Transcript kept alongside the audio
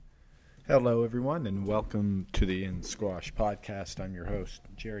Hello, everyone, and welcome to the In Squash podcast. I'm your host,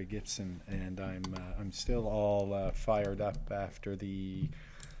 Jerry Gibson, and I'm still all fired up after the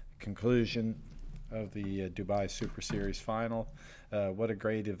conclusion of the Dubai Super Series final. What a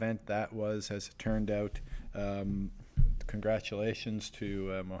great event that was, as it turned out. Congratulations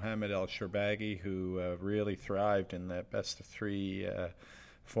to Mohamed El Shorbagy, who really thrived in that best of three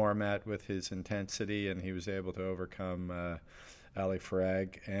format with his intensity, and he was able to overcome Ali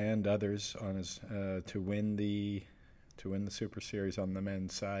Farag and others on his to win the Super Series on the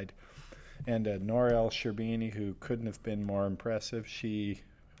men's side. And Nour El Sherbini, who couldn't have been more impressive. She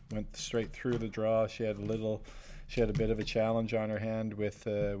went straight through the draw. She had a bit of a challenge on her hand with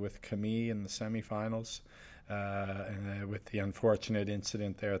Camille in the semifinals. And with the unfortunate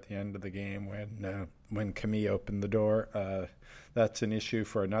incident there at the end of the game when Camille opened the door. That's an issue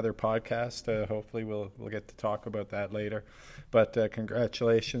for another podcast. Hopefully we'll get to talk about that later. But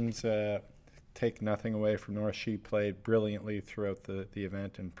congratulations. Take nothing away from Nour. She played brilliantly throughout the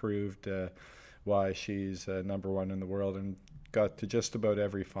event and proved why she's number one in the world, and got to just about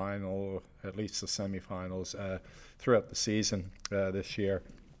every final, at least the semifinals, throughout the season this year.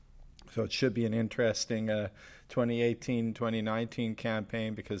 So it should be an interesting 2018-2019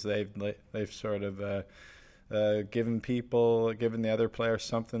 campaign, because they've sort of given the other players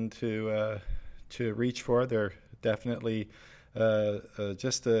something to reach for. They're definitely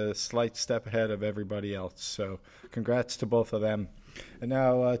just a slight step ahead of everybody else. So congrats to both of them. And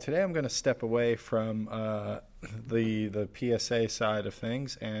now today I'm going to step away from the PSA side of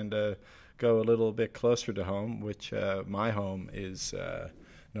things and go a little bit closer to home, which my home is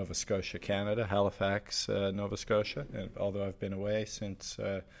Nova Scotia, Canada, Halifax, Nova Scotia. And although I've been away since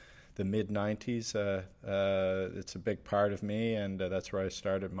the mid-90s, it's a big part of me, and that's where I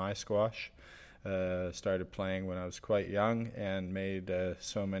started my squash. Started playing when I was quite young and made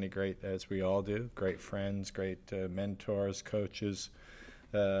so many great, as we all do, great friends, great mentors, coaches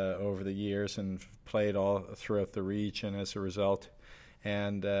over the years, and played all throughout the region as a result.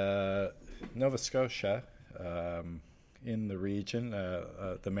 And Nova Scotia, in the region,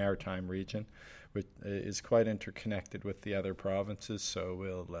 the maritime region, which is quite interconnected with the other provinces. So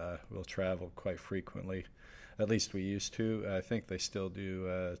we'll travel quite frequently. At least we used to. I think they still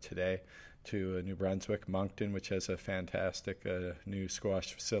do today, to New Brunswick, Moncton, which has a fantastic new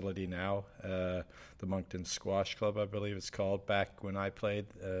squash facility now. The Moncton Squash Club, I believe it's called. Back when I played,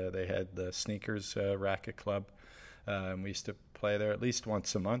 they had the Sneakers Racket Club. We used to play there at least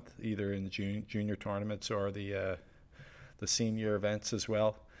once a month, either in junior tournaments or the senior events as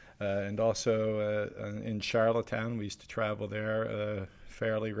well. And also in Charlottetown, we used to travel there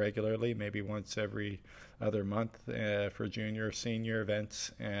fairly regularly, maybe once every other month for junior or senior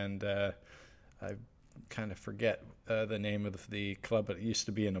events. And I kind of forget the name of the club, but it used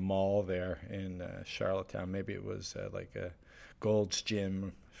to be in a mall there in Charlottetown. Maybe it was like a Gold's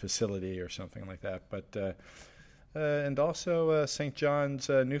Gym facility or something like that. But and also St. John's,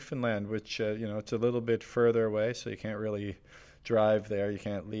 Newfoundland, which, it's a little bit further away, so you can't really drive there. You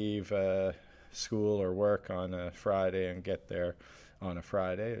can't leave school or work on a Friday and get there on a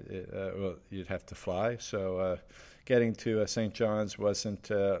Friday. You'd have to fly. So getting to St. John's wasn't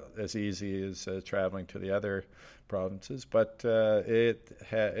as easy as traveling to the other provinces, but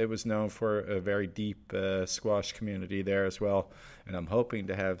it was known for a very deep squash community there as well. And I'm hoping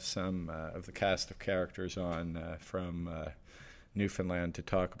to have some of the cast of characters on from Newfoundland to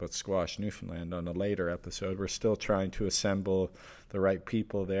talk about Squash Newfoundland on a later episode. We're still trying to assemble the right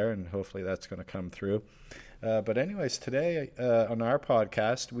people there, and hopefully that's going to come through. But anyways, today on our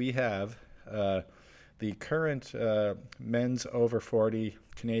podcast, we have the current men's over 40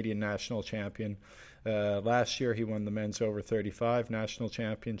 Canadian national champion. Last year, he won the men's over 35 national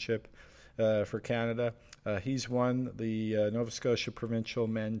championship for Canada. He's won the Nova Scotia Provincial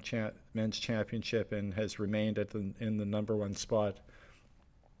Men's Championship and has remained in the number one spot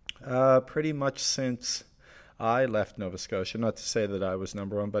pretty much since I left Nova Scotia. Not to say that I was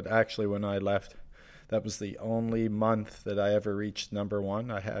number one, but actually when I left, that was the only month that I ever reached number one.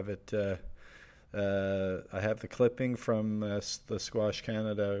 I have it. I have the clipping from the Squash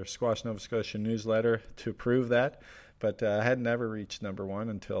Canada or Squash Nova Scotia newsletter to prove that. But I had never reached number one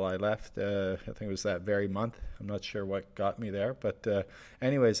until I left. I think it was that very month. I'm not sure what got me there. But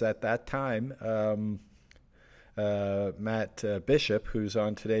anyways, at that time, Matt Bishop, who's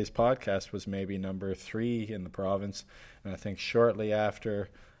on today's podcast, was maybe number 3 in the province. And I think shortly after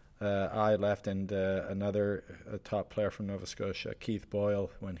I left, and another top player from Nova Scotia, Keith Boyle,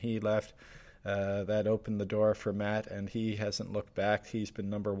 when he left, that opened the door for Matt, and he hasn't looked back. He's been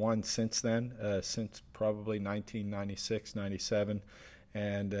number one since then, since probably 1996, 97,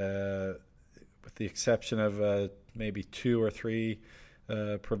 and with the exception of maybe 2 or 3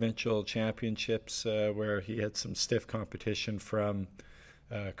 provincial championships where he had some stiff competition from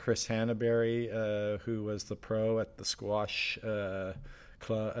Chris Hannaberry, who was the pro at the squash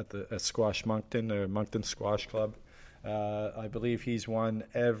club at Squash Moncton, or Moncton Squash Club. I believe he's won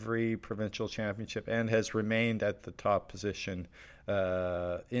every provincial championship and has remained at the top position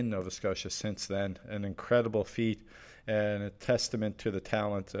in Nova Scotia since then. An incredible feat and a testament to the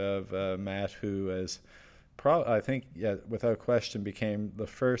talent of Matt, who is, I think, without question, became the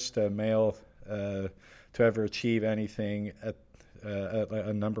first male to ever achieve anything at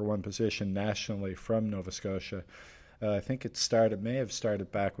a number one position nationally from Nova Scotia. I think may have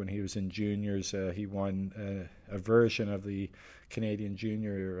started back when he was in juniors. He won a version of the Canadian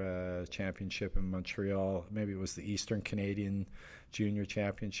Junior Championship in Montreal. Maybe it was the Eastern Canadian Junior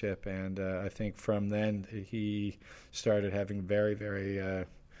Championship. And I think from then he started having very, very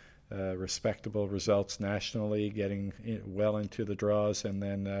respectable results nationally, getting well into the draws, and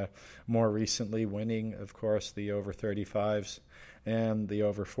then more recently winning, of course, the over 35s and the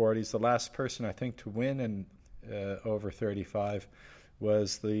over 40s. The last person, I think, to win in over 35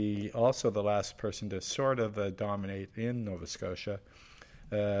 was also the last person to sort of dominate in Nova Scotia,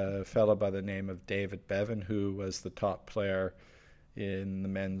 a fellow by the name of David Bevan, who was the top player in the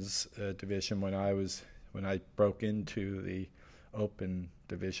men's division when I broke into the open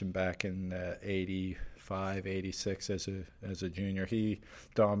division back in 85, 86 as a junior. He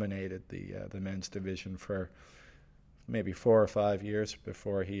dominated the men's division for maybe 4 or 5 years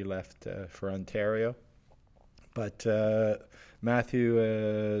before he left for Ontario. But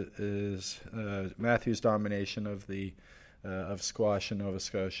Matthew's domination of squash in Nova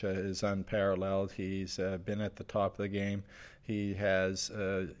Scotia is unparalleled. He's been at the top of the game. He has,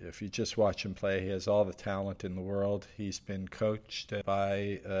 if you just watch him play, he has all the talent in the world. He's been coached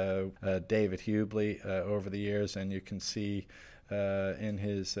by David Hubley over the years, and you can see in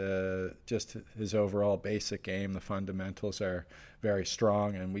his just his overall basic game, the fundamentals are very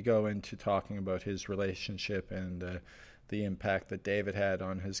strong. And we go into talking about his relationship and the impact that David had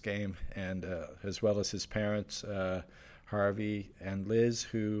on his game, and as well as his parents, Harvey and Liz,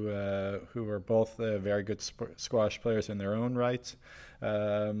 who are both very good squash players in their own rights.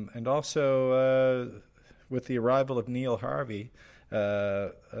 And also with the arrival of Neil Harvey,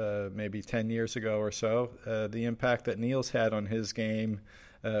 maybe 10 years ago or so, the impact that Neil's had on his game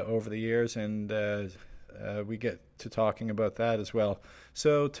over the years, and we get to talking about that as well.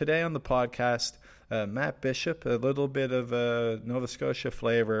 So today on the podcast, Matt Bishop, a little bit of Nova Scotia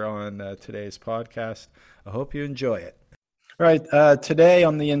flavor on today's podcast. I hope you enjoy it. All right, today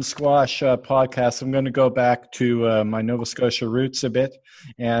on the In Squash podcast, I'm going to go back to my Nova Scotia roots a bit,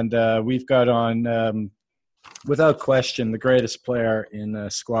 and we've got on, without question, the greatest player in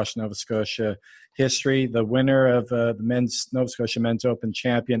squash Nova Scotia history, the winner of the Nova Scotia Men's Open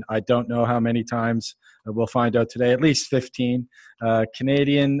champion. I don't know how many times. We'll find out today, at least 15.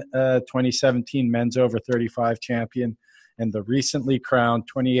 Canadian 2017 Men's Over 35 champion, and the recently crowned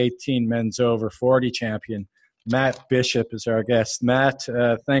 2018 Men's Over 40 champion. Matt Bishop is our guest. Matt,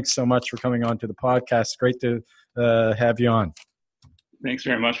 thanks so much for coming on to the podcast. Great to have you on. Thanks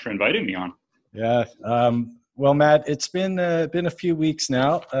very much for inviting me on. Yeah. Well, Matt, it's been a few weeks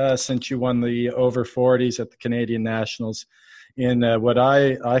now since you won the over 40s at the Canadian Nationals in what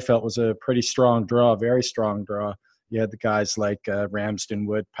I felt was a pretty strong draw, very strong draw. You had the guys like Ramsden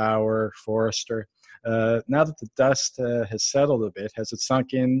Wood, Power, Forrester. Now that the dust has settled a bit, has it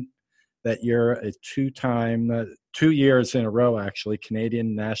sunk in that you're a 2 years in a row, actually,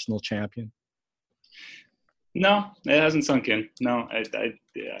 Canadian national champion? No, it hasn't sunk in. No, I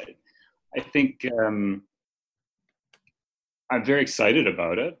think I'm very excited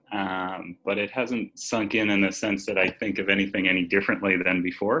about it, but it hasn't sunk in the sense that I think of anything any differently than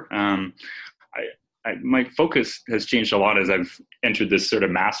before. My focus has changed a lot as I've entered this sort of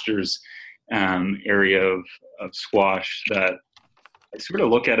masters area of squash, that I sort of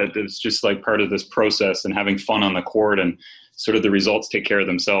look at it as just like part of this process and having fun on the court, and sort of the results take care of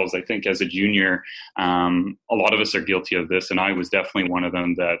themselves. I think as a junior, a lot of us are guilty of this, and I was definitely one of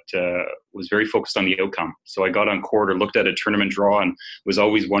them that was very focused on the outcome. So I got on court or looked at a tournament draw and was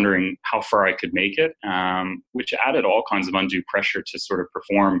always wondering how far I could make it, which added all kinds of undue pressure to sort of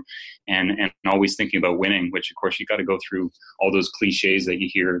perform, and always thinking about winning, which of course you got to go through all those cliches that you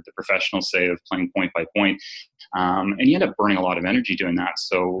hear the professionals say of playing point by point. And you end up burning a lot of energy doing that.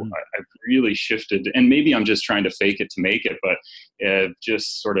 So I've really shifted, and maybe I'm just trying to fake it to make it, but but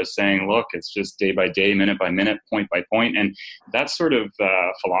just sort of saying, look, it's just day by day, minute by minute, point by point. And that sort of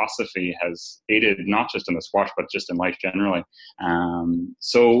philosophy has aided not just in the squash, but just in life generally.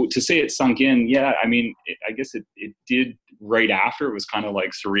 So to say it sunk in, yeah, I mean, I guess it did right after. It was kind of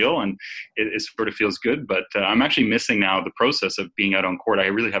like surreal, and it sort of feels good. But I'm actually missing now the process of being out on court. I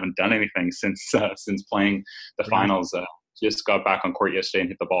really haven't done anything since playing the finals. Just got back on court yesterday and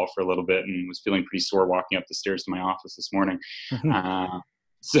hit the ball for a little bit, and was feeling pretty sore walking up the stairs to my office this morning.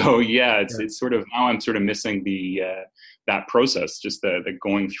 So yeah, it's sort of, now I'm sort of missing the that process, just the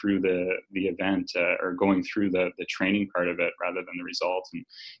going through the event or going through the training part of it rather than the results. And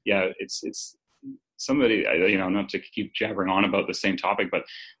yeah, it's somebody, you know, not to keep jabbering on about the same topic, but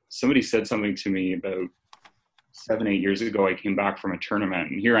somebody said something to me about 7-8 years ago. I came back from a tournament,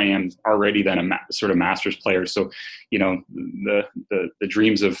 and here I am already then a sort of masters player. So, you know, the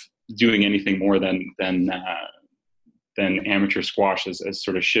dreams of doing anything more than amateur squash has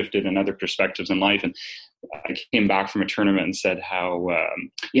sort of shifted in other perspectives in life. And I came back from a tournament and said how,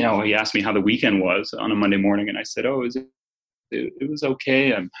 you know, he asked me how the weekend was on a Monday morning, and I said, oh, it was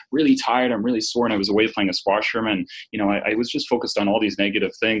okay. I'm really tired. I'm really sore. And I was away playing a squash tournament. You know, I was just focused on all these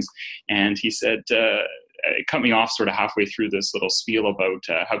negative things. And he said, it cut me off sort of halfway through this little spiel about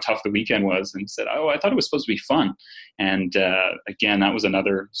how tough the weekend was, and said, oh, I thought it was supposed to be fun. And again, that was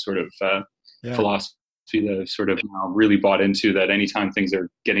another sort of philosophy that I've sort of really bought into, that anytime things are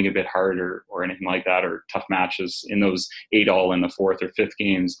getting a bit hard or anything like that, or tough matches in those 8-all in the fourth or fifth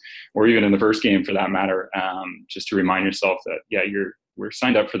games, or even in the first game for that matter, just to remind yourself that, yeah, we're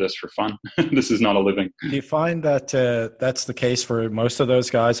signed up for this for fun. This is not a living. Do you find that that's the case for most of those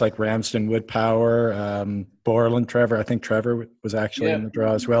guys, like Ramsden, Woodpower, Borland, Trevor? I think Trevor was actually in the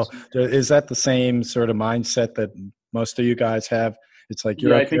draw as well. Is that the same sort of mindset that most of you guys have? It's like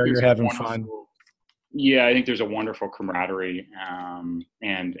you're out there, you're having fun. Yeah, I think there's a wonderful camaraderie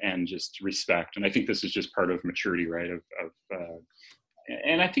and just respect. And I think this is just part of maturity, right?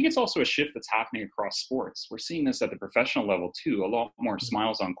 And I think it's also a shift that's happening across sports. We're seeing this at the professional level too. A lot more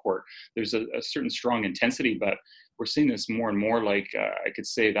smiles on court. There's a certain strong intensity, but we're seeing this more and more. Like I could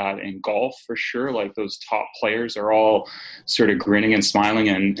say that in golf for sure. Like those top players are all sort of grinning and smiling,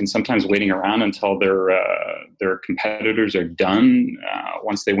 and sometimes waiting around until their competitors are done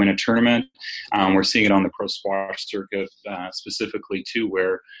once they win a tournament. We're seeing it on the pro squash circuit specifically too,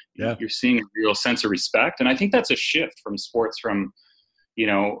 where you're seeing a real sense of respect. And I think that's a shift from sports from, you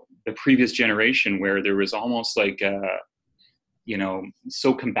know, the previous generation, where there was almost like, you know,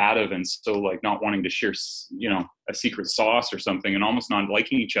 so combative and so like not wanting to share, you know, a secret sauce or something, and almost not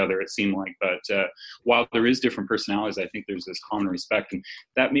liking each other, it seemed like. But while there is different personalities, I think there's this common respect, and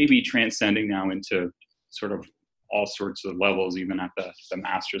that may be transcending now into sort of all sorts of levels, even at the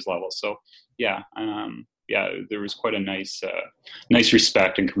masters level. So yeah, there was quite a nice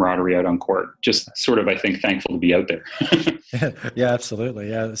respect and camaraderie out on court. Just sort of, I think, thankful to be out there. Yeah, absolutely.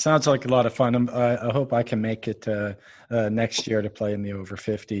 Yeah, it sounds like a lot of fun. I hope I can make it next year to play in the over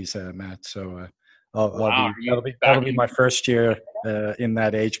 50s, Matt. So that'll be my first year in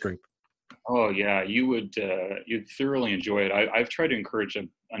that age group. Oh yeah, you'd thoroughly enjoy it. I've tried to encourage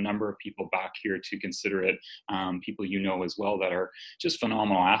a number of people back here to consider it. People you know as well that are just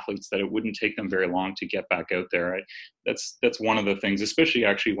phenomenal athletes, that it wouldn't take them very long to get back out there. That's one of the things, especially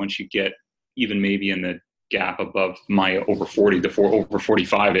actually once you get even maybe in the gap above my over 40 to over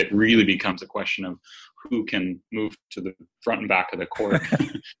 45, it really becomes a question of who can move to the front and back of the court.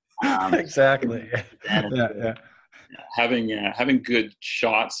 Exactly. Yeah. Having good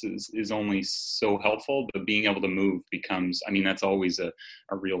shots is only so helpful, but being able to move becomes, I mean, that's always a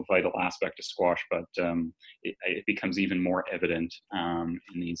real vital aspect of squash, but it becomes even more evident in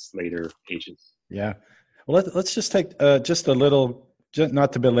these later ages. Yeah. Well, let's just take just a little,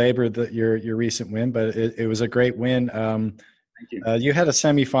 not to belabor your recent win, but it was a great win. Thank you. You had a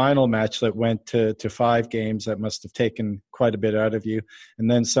semifinal match that went to 5 games. That must have taken quite a bit out of you.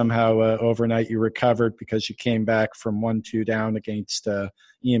 And then somehow overnight you recovered because you came back from 1-2 down against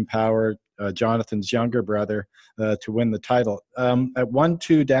Ian Power, Jonathan's younger brother, to win the title. At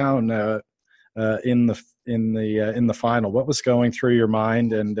 1-2 down in the final, what was going through your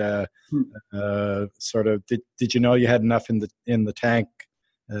mind? And sort of did you know you had enough in the tank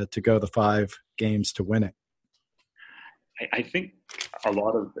to go the 5 games to win it? I think a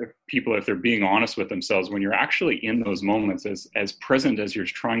lot of people, if they're being honest with themselves, when you're actually in those moments, as present as you're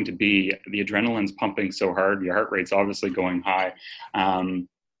trying to be, the adrenaline's pumping so hard, your heart rate's obviously going high.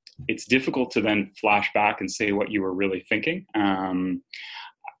 It's difficult to then flash back and say what you were really thinking.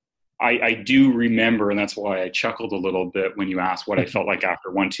 I do remember, and that's why I chuckled a little bit when you asked what I felt like after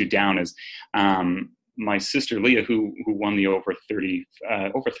 1-2 down, is my sister Leah, who won the over 30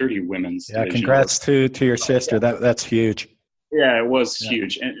 women's division. Congrats to your sister. That's huge. Yeah, it was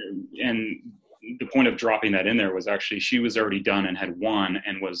huge. And the point of dropping that in there was actually she was already done and had won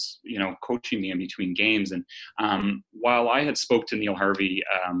and was, coaching me in between games. And while I had spoke to Neil Harvey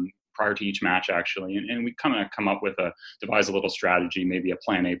prior to each match, actually, and we kind of come up with devise a little strategy, maybe a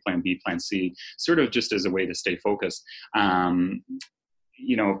plan A, plan B, plan C, sort of just as a way to stay focused.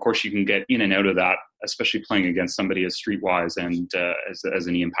 Of course, you can get in and out of that, especially playing against somebody as streetwise and as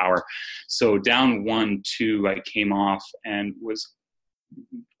an Ian Power. So down 1-2, I came off and was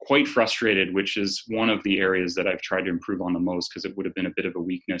quite frustrated, which is one of the areas that I've tried to improve on the most, because it would have been a bit of a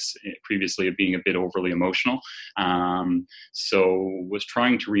weakness previously of being a bit overly emotional. So was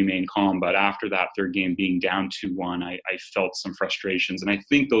trying to remain calm, but after that third game being down 2-1, I felt some frustrations. And I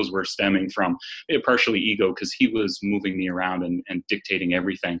think those were stemming from partially ego, because he was moving me around and dictating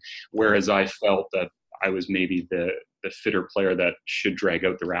everything. Whereas I felt that I was maybe the fitter player that should drag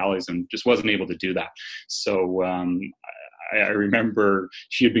out the rallies and just wasn't able to do that. So, I remember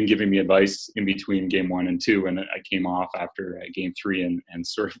she had been giving me advice in between game 1 and 2, and I came off after game 3 and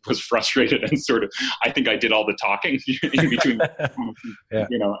sort of was frustrated and sort of, I think I did all the talking in between,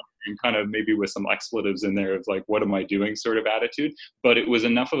 and kind of maybe with some expletives in there of like, what am I doing sort of attitude. But it was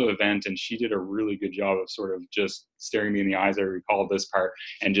enough of an event, and she did a really good job of sort of just staring me in the eyes. I recall this part,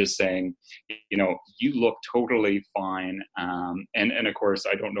 and just saying, you look totally fine. And of course,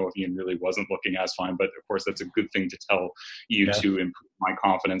 I don't know if Ian really wasn't looking as fine, but of course, that's a good thing to tell you to improve my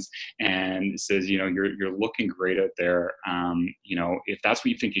confidence. And it says, you're looking great out there. If that's what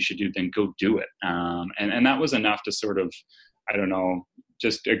you think you should do, then go do it. And that was enough to sort of, I don't know,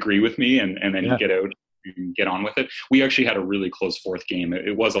 just agree with me and then get out and get on with it. We actually had a really close fourth game.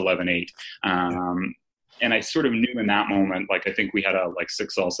 It was 11-8. And I sort of knew in that moment, like, I think we had a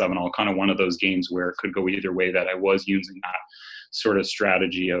 6-all, 7-all, kind of one of those games where it could go either way, that I was using that sort of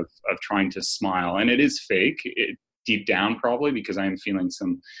strategy of trying to smile. And it is fake. Deep down, probably, because I am feeling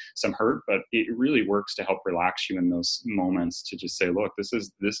some hurt, but it really works to help relax you in those moments, to just say, look, this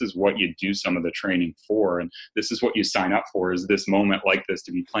is what you do some of the training for, and this is what you sign up for, is this moment like this,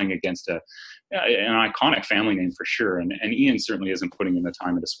 to be playing against an iconic family name for sure. And Ian certainly isn't putting in the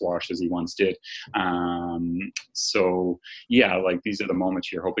time into squash as he once did. So yeah, like, these are the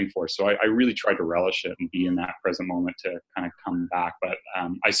moments you're hoping for. So I really tried to relish it and be in that present moment to kind of come back. But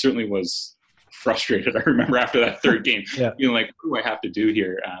I certainly was frustrated. I remember after that third game, feeling like, what do I have to do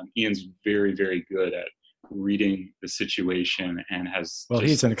here? Ian's very, very good at reading the situation and has. Well,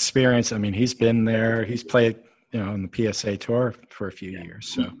 he's an experience. I mean, he's been there. He's played, on the PSA Tour for a few years.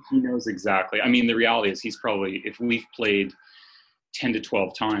 So he knows exactly. I mean, the reality is, he's probably, if we've played 10 to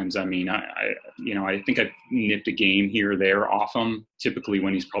 12 times, I mean, I think I've nipped a game here or there off him, typically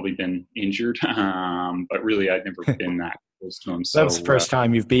when he's probably been injured. But really, I've never been that close to him. So that was the first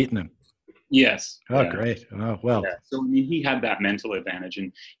time you've beaten him. Yes. Oh, great. Oh, well. Yeah. So, I mean, he had that mental advantage,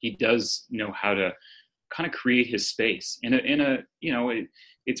 and he does know how to kind of create his space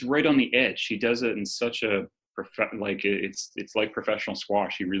it's right on the edge. He does it in such a it's like professional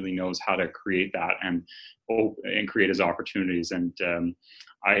squash. He really knows how to create that and create his opportunities. And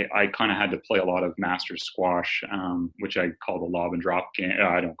I kind of had to play a lot of master squash, which I call the lob and drop game.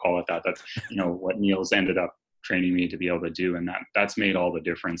 I don't call it that. That's what Neil's ended up training me to be able to do, and that's made all the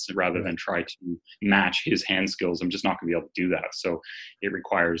difference. Rather than try to match his hand skills, I'm just not going to be able to do that. So it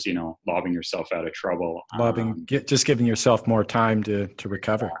requires lobbing yourself out of trouble, just giving yourself more time to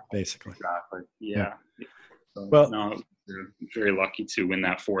recover, basically. Exactly. Yeah. So, well, we're very lucky to win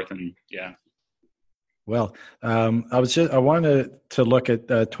that fourth, and well, I wanted to look at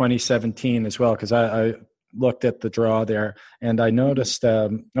 2017 as well, because I looked at the draw there, and I noticed,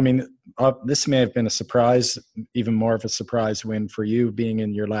 this may have been a surprise, even more of a surprise win for you, being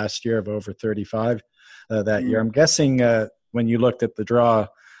in your last year of over 35 that year. I'm guessing when you looked at the draw,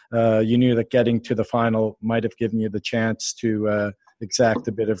 you knew that getting to the final might have given you the chance to exact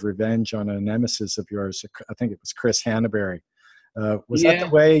a bit of revenge on a nemesis of yours. I think it was Chris Hannaberry. Was that the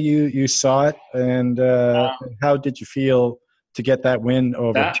way you saw it? And how did you feel to get that win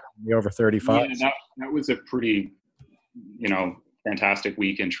over 35? Yeah, that was a pretty, fantastic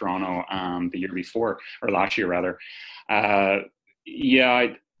week in Toronto the year before, or last year rather.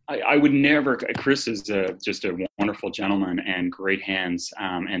 I would never. Chris is just a wonderful gentleman and great hands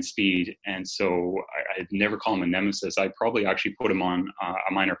and speed, and so I'd never call him a nemesis. I'd probably actually put him on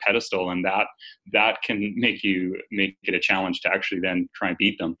a minor pedestal, and that can make it a challenge to actually then try and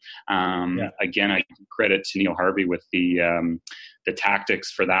beat them. Again, I credit to Neil Harvey with the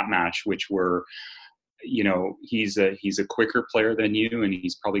tactics for that match, which were, he's a quicker player than you, and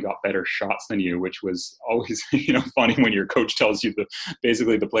he's probably got better shots than you, which was always, funny when your coach tells you that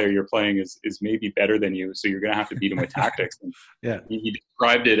basically the player you're playing is maybe better than you. So you're going to have to beat him with tactics. And Yeah. he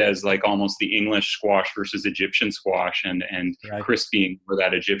described it as like almost the English squash versus Egyptian squash, and Right. Chris being for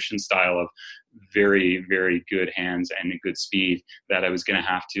that Egyptian style of very, very good hands and good speed, that I was going to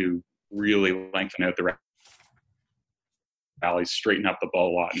have to really lengthen out the rallies, straighten up the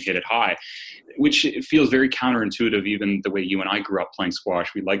ball a lot and hit it high, which feels very counterintuitive, even the way you and I grew up playing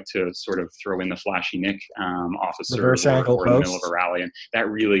squash. We like to sort of throw in the flashy nick off a serve or in the middle of a rally. And that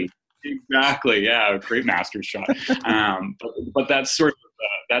really, exactly, yeah, great master shot. But that's sort of,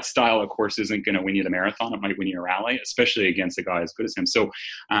 that style, of course, isn't going to win you the marathon. It might win you a rally, especially against a guy as good as him. So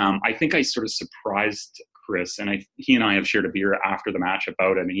I think I sort of surprised Chris, and he and I have shared a beer after the match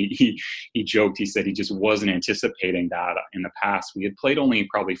about it. And he joked. He said he just wasn't anticipating that in the past. We had played only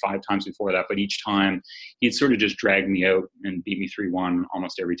probably 5 times before that, but each time he'd sort of just dragged me out and beat me 3-1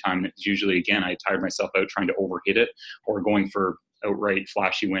 almost every time. And it's usually, again, I tired myself out trying to overhit it or going for outright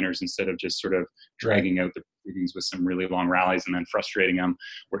flashy winners instead of just sort of dragging out the proceedings with some really long rallies and then frustrating him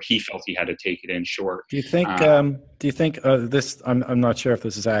where he felt he had to take it in short. Do you think this, I'm not sure if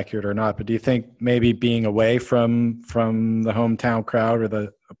this is accurate or not, but do you think maybe being away from the hometown crowd or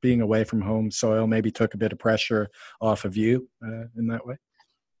being away from home soil maybe took a bit of pressure off of you in that way?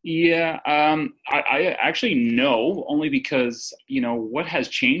 Yeah, I actually know, only because, what has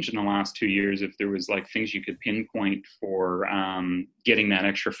changed in the last 2 years, if there was like things you could pinpoint for getting that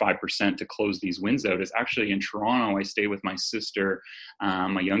extra 5% to close these wins out, is actually in Toronto. I stay with my sister,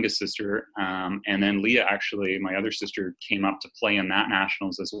 my youngest sister, and then Leah, actually, my other sister, came up to play in that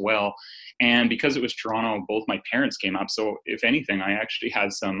nationals as well. And because it was Toronto, both my parents came up. So if anything, I actually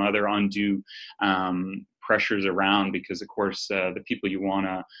had some other undue pressures around, because of course the people you want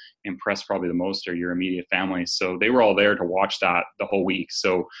to impress probably the most are your immediate family. So they were all there to watch that the whole week.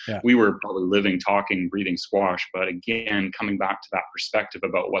 So we were probably living, talking, breathing squash. But again, coming back to that perspective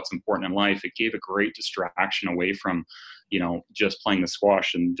about what's important in life, it gave a great distraction away from, just playing the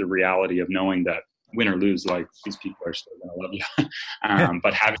squash and the reality of knowing that win or lose, like, these people are still going to love you.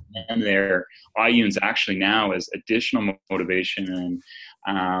 But having them there, iUnes actually now is additional motivation,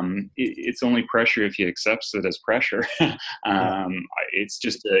 and it's only pressure if you accept it as pressure. It's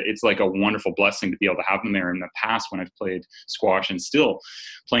just it's like a wonderful blessing to be able to have them there. In the past, when I've played squash and still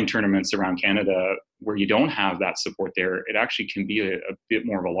playing tournaments around Canada where you don't have that support there, it actually can be a bit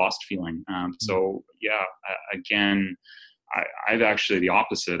more of a lost feeling. So yeah, again, I've actually the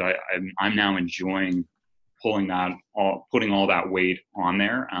opposite. I'm now enjoying putting all that weight on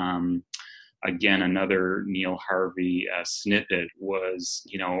there. Again, another Neil Harvey snippet was,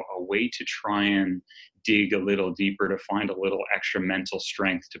 a way to try and dig a little deeper, to find a little extra mental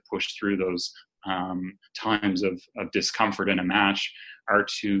strength to push through those times of discomfort in a match, are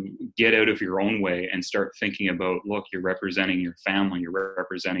to get out of your own way and start thinking about, look, you're representing your family, you're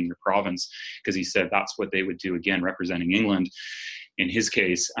representing your province, because he said that's what they would do, again, representing England. In his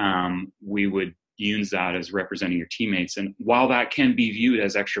case, we would use that as representing your teammates. And while that can be viewed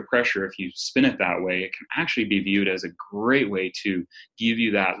as extra pressure, if you spin it that way, it can actually be viewed as a great way to give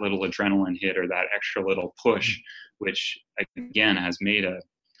you that little adrenaline hit or that extra little push, which again has made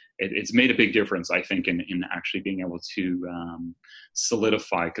it's made a big difference, I think, in actually being able to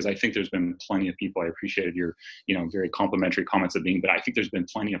solidify. Because I think there's been plenty of people. I appreciated your, very complimentary comments of but I think there's been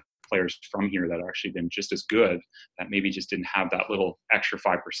plenty of players from here that have actually been just as good, that maybe just didn't have that little extra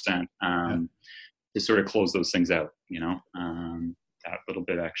 5% to sort of close those things out. That little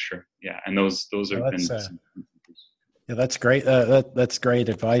bit extra. Yeah, and those have been. Yeah, that's great. That's great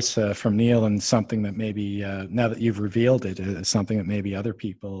advice from Neil, and something that maybe now that you've revealed it, is something that maybe other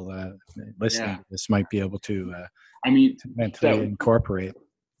people listening to this might be able to, to mentally incorporate.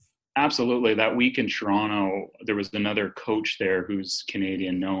 Absolutely. That week in Toronto, there was another coach there who's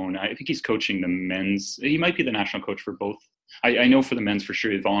Canadian known. I think he's coaching the men's. He might be the national coach for both. I know for the men's for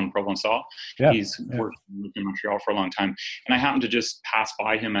sure, Yvon Provençal. He's worked in Montreal for a long time. And I happened to just pass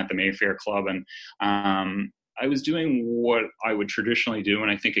by him at the Mayfair Club, and I was doing what I would traditionally do.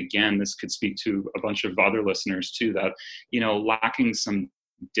 And I think, again, this could speak to a bunch of other listeners too, that, lacking some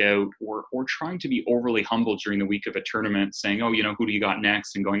doubt or trying to be overly humble during the week of a tournament, saying, oh, who do you got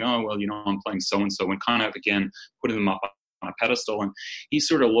next? And going, oh, well, I'm playing so-and-so, and kind of, again, putting them up on a pedestal. And he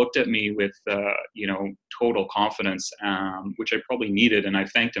sort of looked at me with, total confidence, which I probably needed. And I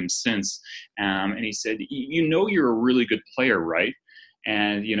thanked him since. And he said, you're a really good player, right?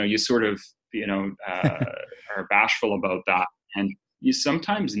 And, you sort of, are bashful about that. And you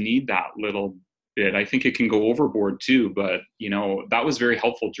sometimes need that little bit. I think it can go overboard too, but that was very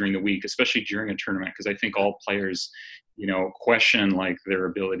helpful during the week, especially during a tournament, because I think all players, question like their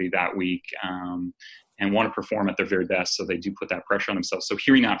ability that week, and want to perform at their very best. So they do put that pressure on themselves. So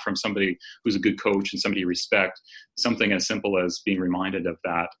hearing that from somebody who's a good coach and somebody you respect, something as simple as being reminded of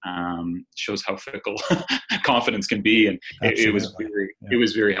that, shows how fickle confidence can be. And it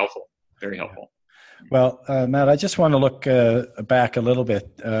was very helpful, very helpful. Well, Matt, I just want to look back a little bit,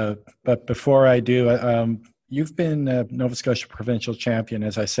 but before I do, you've been Nova Scotia provincial champion,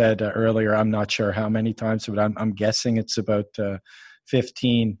 as I said earlier. I'm not sure how many times, but I'm guessing it's about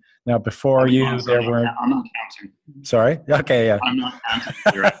 15. Now, before I'm not counting. Sorry? Okay, yeah. I'm not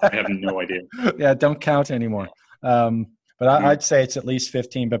counting. I have no idea. Yeah, don't count anymore. But I'd say it's at least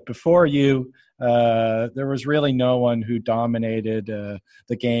 15. But before you, there was really no one who dominated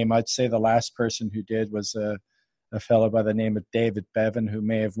the game. I'd say the last person who did was a fellow by the name of David Bevan, who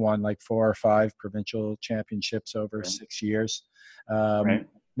may have won like 4 or 5 provincial championships over 6 years. Right.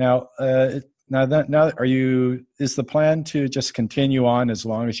 Now, is the plan to just continue on as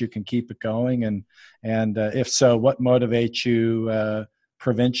long as you can keep it going? And if so, what motivates you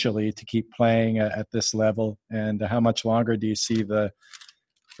provincially to keep playing at this level? And how much longer do you see the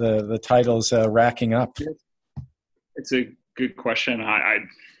titles racking up? It's a good question.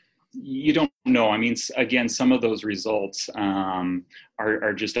 You don't know. I mean, again, some of those results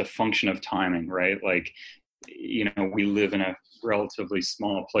are just a function of timing, right? Like, we live in a relatively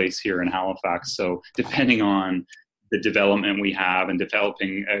small place here in Halifax. So depending on the development we have and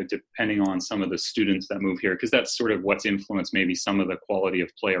depending on some of the students that move here, because that's sort of what's influenced maybe some of the quality of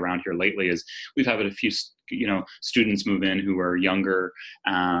play around here lately, is we've had a few students move in who are younger,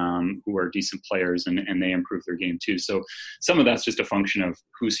 who are decent players, and they improve their game too. So some of that's just a function of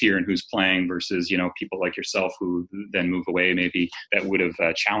who's here and who's playing versus, people like yourself who then move away maybe that would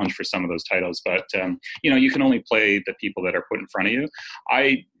have challenged for some of those titles. But, you can only play the people that are put in front of you.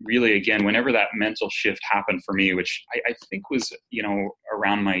 I really, again, whenever that mental shift happened for me, which I think was,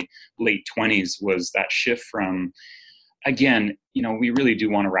 around my late 20s, was that shift from, again, we really do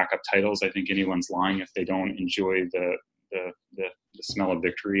want to rack up titles. I think anyone's lying if they don't enjoy the smell of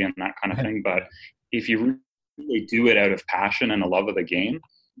victory and that kind of thing. But if you really do it out of passion and a love of the game,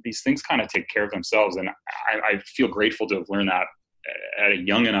 these things kind of take care of themselves. And I feel grateful to have learned that at a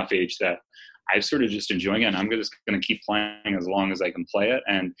young enough age that I'm sort of just enjoying it, and I'm just going to keep playing as long as I can play it.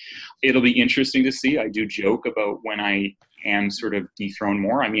 And it'll be interesting to see. I do joke about when I am sort of dethroned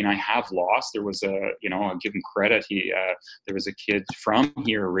more. I mean, I have lost. There was I'll give him credit. There was a kid from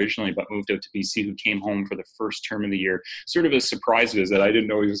here originally, but moved out to BC, who came home for the first term of the year, sort of a surprise visit. I didn't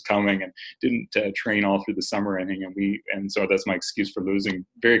know he was coming and didn't train all through the summer or anything. And so that's my excuse for losing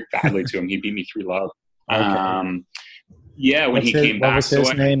very badly to him. He beat me 3-love. Okay. Yeah, when he came back. What was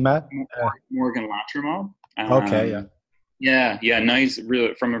his name, Matt? Morgan Latrimo. Okay, yeah. Yeah, nice,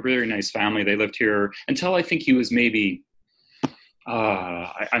 really, from a very nice family. They lived here until I think he was maybe,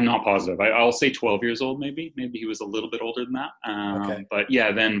 I'm not positive. I'll say 12 years old, maybe. Maybe he was a little bit older than that. Okay. But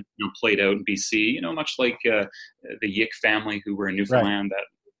yeah, then played out in BC, much like the Yick family who were in Newfoundland, that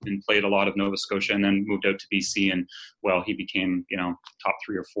and played a lot of Nova Scotia, and then moved out to BC, and he became top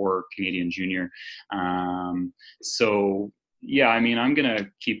 3 or 4 Canadian junior. So yeah, I mean, I'm gonna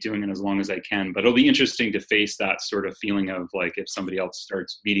keep doing it as long as I can, but it'll be interesting to face that sort of feeling of like if somebody else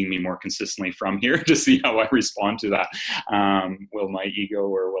starts beating me more consistently from here, to see how I respond to that. Will my ego,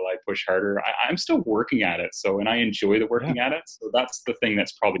 or will I push harder? I'm still working at it, and I enjoy the working at it. So that's the thing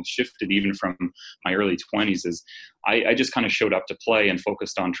that's probably shifted even from my early 20s, is I just kind of showed up to play and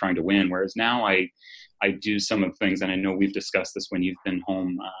focused on trying to win. Whereas now I do some of the things, and I know we've discussed this when you've been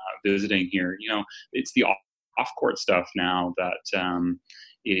home visiting here, it's the off-court stuff now that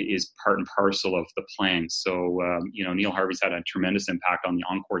is part and parcel of the playing. So, Neil Harvey's had a tremendous impact on the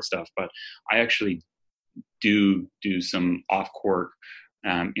on-court stuff, but I actually do some off-court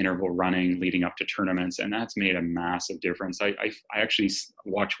interval running leading up to tournaments, and that's made a massive difference. I actually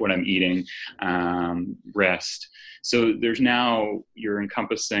watch what I'm eating, rest. So you're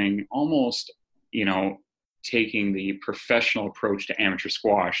encompassing almost, taking the professional approach to amateur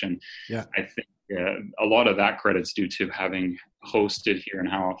squash. And I think a lot of that credit's due to having hosted here in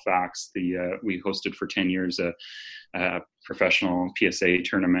Halifax. We hosted for 10 years a professional PSA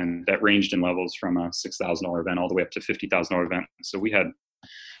tournament that ranged in levels from a $6,000 event all the way up to $50,000 event. So we had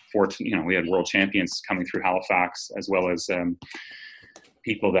we had world champions coming through Halifax, as well as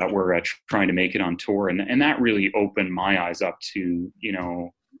people that were trying to make it on tour. And that really opened my eyes up to,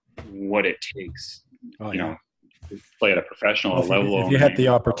 what it takes, play at a professional Well, level. if you had the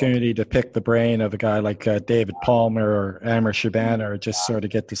opportunity to pick the brain of a guy like David Palmer or Amr Shabana, or just sort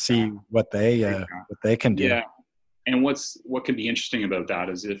of get to see what they can do. Yeah. And what can be interesting about that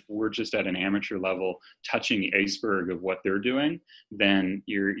is if we're just at an amateur level touching the iceberg of what they're doing, then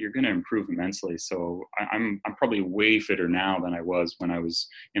you're going to improve immensely. So I'm probably way fitter now than I was when I was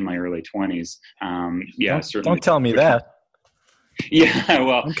in my early 20s. Certainly. Don't tell me that. Yeah,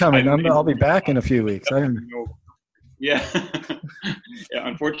 well, I'm coming. I'll be back in a few weeks. Yeah. Yeah.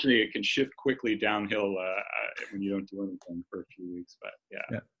 Unfortunately, it can shift quickly downhill when you don't do anything for a few weeks. But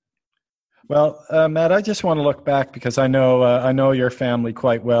yeah. Well, Matt, I just want to look back because I know your family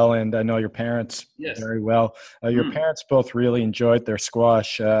quite well, and I know your parents very well. Your parents both really enjoyed their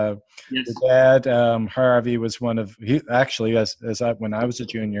squash. Your dad, Harvey, was when I was a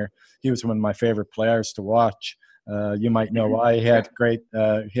junior, he was one of my favorite players to watch. You might know why. He had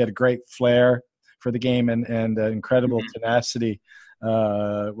a great flair for the game and incredible tenacity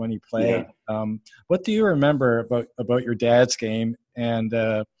when he played. What do you remember about your dad's game, and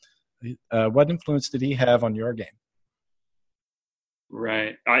what influence did he have on your game?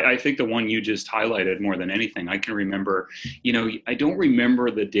 Right. I think the one you just highlighted more than anything, I can remember, I don't remember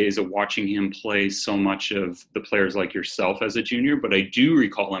the days of watching him play so much of the players like yourself as a junior, but I do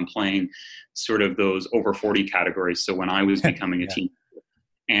recall him playing sort of those over 40 categories. So when I was becoming a teen.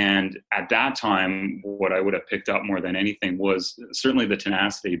 And at that time, what I would have picked up more than anything was certainly the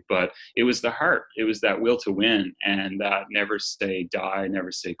tenacity, but it was the heart. It was that will to win and that never say die, never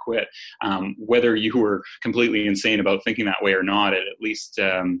say quit. Whether you were completely insane about thinking that way or not, it at least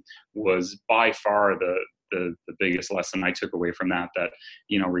was by far the biggest lesson I took away from that,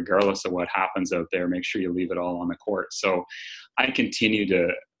 regardless of what happens out there, make sure you leave it all on the court. So I continue to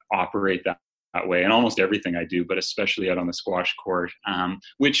operate that way in almost everything I do, but especially out on the squash court,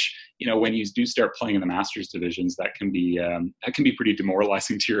 which, when you do start playing in the Masters divisions, that can be pretty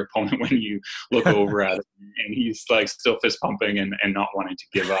demoralizing to your opponent when you look over at him and he's like still fist pumping and not wanting to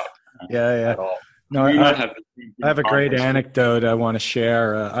give up at all. No, I have a great anecdote I want to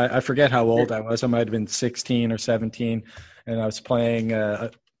share. I forget how old I was. I might have been 16 or 17, and I was playing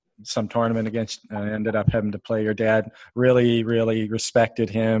some tournament against. I ended up having to play your dad. Really, really respected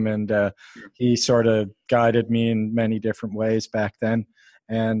him, and he sort of guided me in many different ways back then.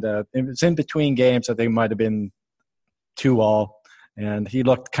 And it was in between games. I think it might have been 2-all, and he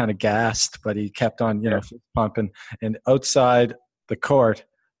looked kind of gassed, but he kept on, pumping. And outside the court,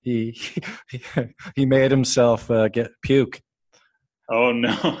 he made himself get puke. Oh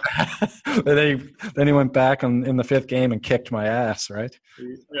no! then he went back in the fifth game and kicked my ass. Right?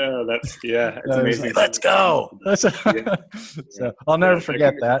 Yeah, it's amazing. Like, let's go. So I'll never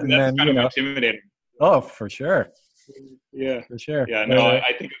forget that. And then kind of intimidating. Oh, for sure. Yeah, for sure. Yeah, no,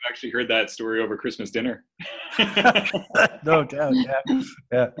 I think I've actually heard that story over Christmas dinner. No doubt.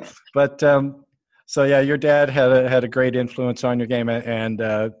 Yeah. But so yeah, your dad had a great influence on your game, and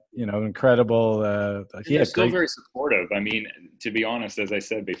incredible. He was still very supportive. I mean, to be honest, as I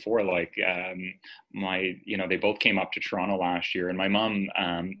said before, they both came up to Toronto last year, and my mom.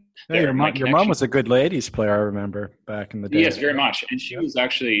 Your mom was a good ladies player. I remember back in the day. Yes, very much, and she was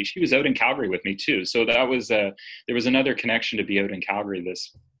out in Calgary with me too. So that was there was another connection to be out in Calgary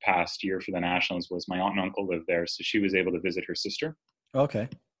this past year for the Nationals. Was my aunt and uncle lived there, so she was able to visit her sister. Okay.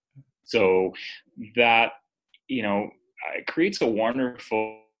 So that, it creates a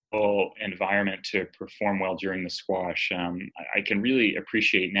wonderful environment to perform well during the squash. I can really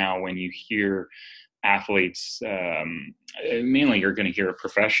appreciate now when you hear athletes, mainly you're going to hear it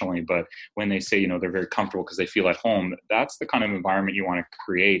professionally, but when they say, they're very comfortable because they feel at home, that's the kind of environment you want to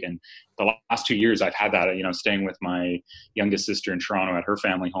create. And the last 2 years I've had that, staying with my youngest sister in Toronto at her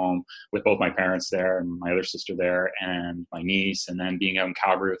family home with both my parents there and my other sister there and my niece, and then being out in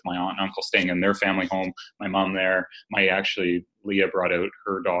Calgary with my aunt and uncle staying in their family home, my mom there, Leah brought out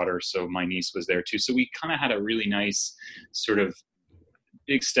her daughter, so my niece was there too. So we kind of had a really nice sort of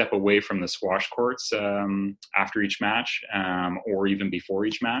big step away from the squash courts after each match or even before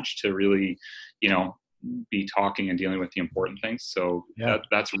each match to really, be talking and dealing with the important things. So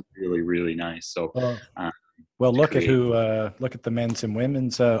that's really, really nice. So, look at the men's and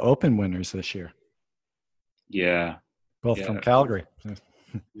women's Open winners this year. Yeah. Both from Calgary.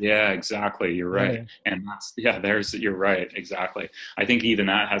 Yeah, exactly. You're right. Yeah. And you're right. Exactly. I think even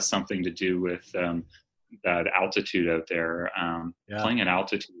that has something to do with that altitude out there. Playing at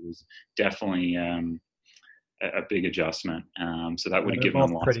altitude is definitely a big adjustment. So that would give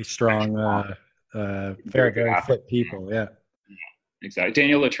them pretty strong, very, very fit people. Yeah. Exactly.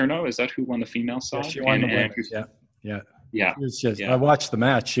 Danielle Letourneau, is that who won the female side? Yeah, she won the women's. Yeah. I watched the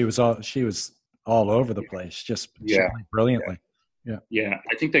match. She was all over the place. Just she Yeah. played brilliantly. Yeah. Yeah,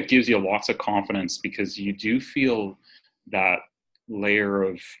 I think that gives you lots of confidence because you do feel that layer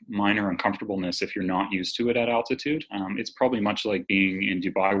of minor uncomfortableness if you're not used to it at altitude. It's probably much like being in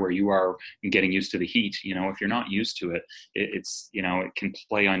Dubai where you are and getting used to the heat. If you're not used to it, it's it can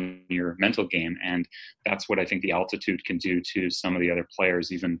play on your mental game, and that's what I think the altitude can do to some of the other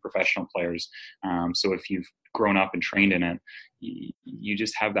players, even professional players. So if you've grown up and trained in it, you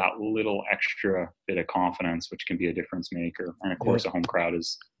just have that little extra bit of confidence, which can be a difference maker. And of course, a home crowd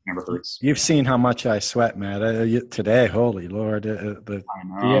is never hurts. You've seen how much I sweat, Matt. Today, holy Lord, the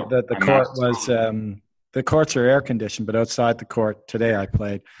court was the courts are air conditioned, but outside the court today I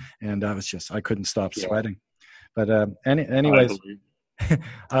played, and I couldn't stop sweating. But anyways,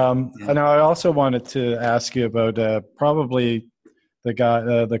 and I also wanted to ask you about probably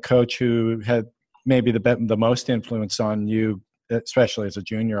the coach who had maybe the most influence on you, especially as a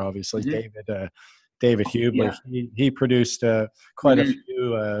junior, obviously, David Hubley. Yeah. He produced quite a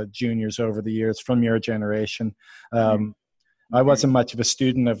few juniors over the years from your generation. I wasn't much of a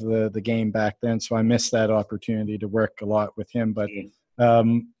student of the game back then, so I missed that opportunity to work a lot with him. But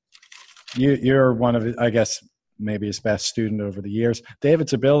you're one of, I guess, maybe his best student over the years.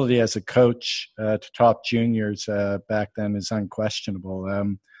 David's ability as a coach to top juniors back then is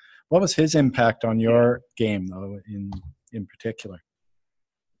unquestionable. What was his impact on your game, though, in particular?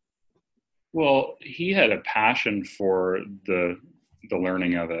 Well, he had a passion for the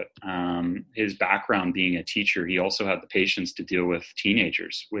learning of it. His background being a teacher, he also had the patience to deal with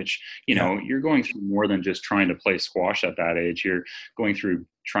teenagers, which, you're going through more than just trying to play squash at that age. You're going through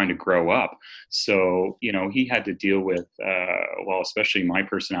trying to grow up. So, he had to deal with, especially my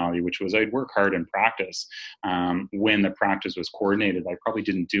personality, which was I'd work hard in practice. When the practice was coordinated, I probably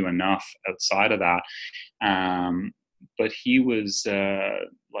didn't do enough outside of that. But he was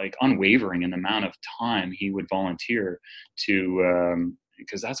unwavering in the amount of time he would volunteer to,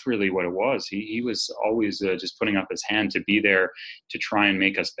 because that's really what it was. He was always just putting up his hand to be there to try and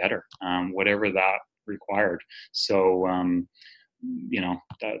make us better, whatever that required. So,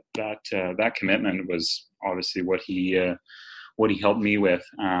 that commitment was obviously what he helped me with.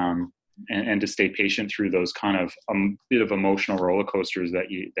 And to stay patient through those kind of bit of emotional roller coasters that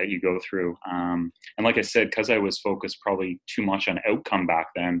you go through. And like I said, because I was focused probably too much on outcome back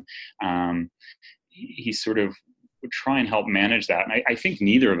then, he sort of would try and help manage that. And I think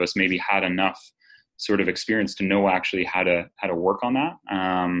neither of us maybe had enough sort of experience to know actually how to work on that.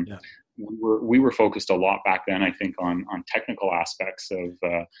 We were focused a lot back then, I think, on technical aspects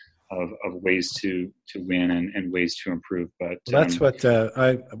of ways to win and ways to improve. But that's what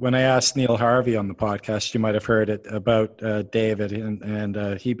when I asked Neil Harvey on the podcast, you might have heard it about David,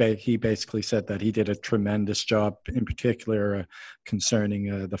 and he basically said that he did a tremendous job, in particular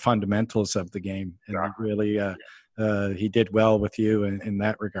concerning the fundamentals of the game, and really he did well with you in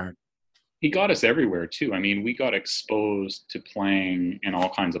that regard. He got us everywhere too. I mean, we got exposed to playing in all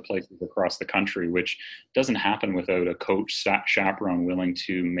kinds of places across the country, which doesn't happen without a coach chaperone willing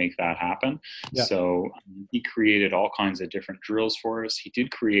to make that happen. Yeah. So he created all kinds of different drills for us. He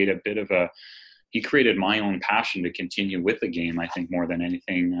did create he created my own passion to continue with the game, I think, more than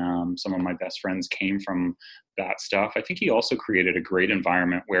anything. Some of my best friends came from that stuff. I think he also created a great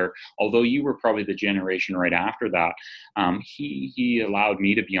environment where, although you were probably the generation right after that, he allowed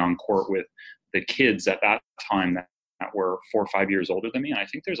me to be on court with the kids at that time that were 4 or 5 years older than me. And I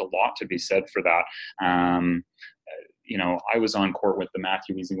think there's a lot to be said for that. I was on court with the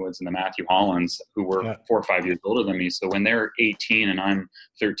Matthew Easingwoods and the Matthew Hollands, who were 4 or 5 years older than me. So when they're 18 and I'm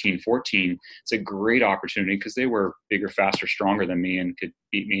 13, 14, it's a great opportunity because they were bigger, faster, stronger than me and could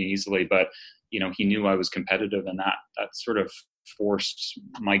beat me easily. But, he knew I was competitive, and that sort of forced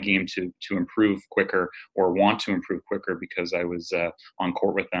my game to improve quicker or want to improve quicker because I was on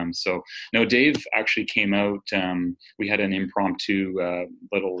court with them. So no, Dave actually came out. We had an impromptu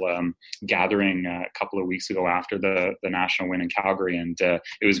little gathering a couple of weeks ago after the national win in Calgary, and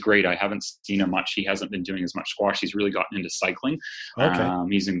it was great. I haven't seen him much. He hasn't been doing as much squash. He's really gotten into cycling. Okay.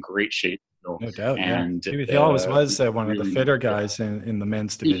 He's in great shape. No doubt, and he always was one of the fitter guys in the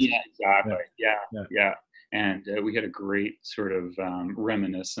men's division. Yeah, exactly. Yeah. And we had a great sort of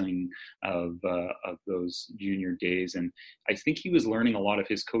reminiscing of those junior days. And I think he was learning a lot of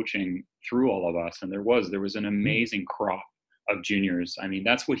his coaching through all of us. And there was an amazing crop of juniors. I mean,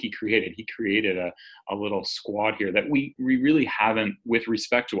 that's what he created. He created a little squad here that we really haven't, with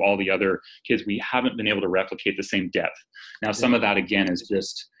respect to all the other kids, we haven't been able to replicate the same depth. Now, some of that, again, is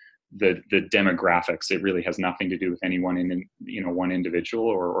just the demographics. It really has nothing to do with anyone in, one individual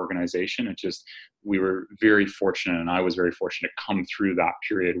or organization. It just, we were very fortunate, and I was very fortunate to come through that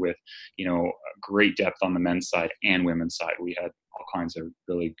period with, great depth on the men's side and women's side. We had all kinds of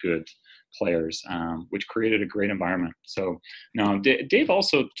really good players, which created a great environment. So now Dave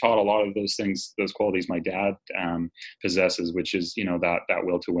also taught a lot of those things, those qualities my dad possesses, which is, that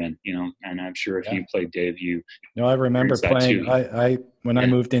will to win, and I'm sure if you played Dave, I remember playing, I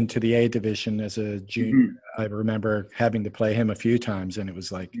moved into the A division as a junior, I remember having to play him a few times, and it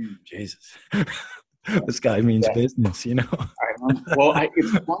was like, Jesus, this guy means business, Well,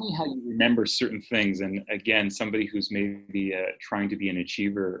 it's funny how you remember certain things. And again, somebody who's maybe trying to be an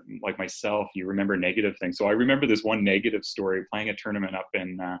achiever like myself, you remember negative things. So I remember this one negative story, playing a tournament up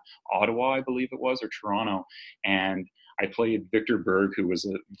in Ottawa, I believe it was, or Toronto. And I played Victor Berg, who was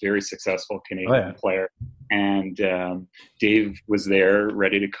a very successful Canadian player. And Dave was there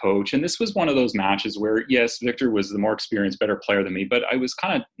ready to coach. And this was one of those matches where, yes, Victor was the more experienced, better player than me, but I was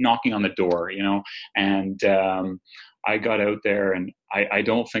kind of knocking on the door, and I got out there, and I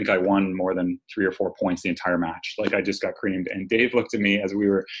don't think I won more than 3 or 4 points the entire match. Like, I just got creamed. And Dave looked at me as we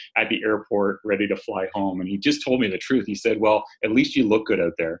were at the airport ready to fly home, and he just told me the truth. He said, well, at least you look good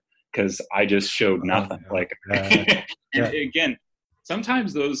out there, because I just showed nothing. And again,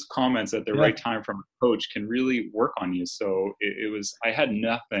 sometimes those comments at the right time from a coach can really work on you. So it was, I had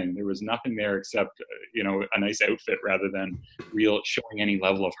nothing. There was nothing there except, a nice outfit rather than showing any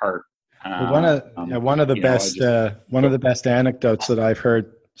level of heart. One of the best anecdotes that I've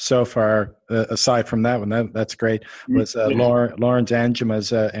heard so far, aside from that one, that's great, was Lawrence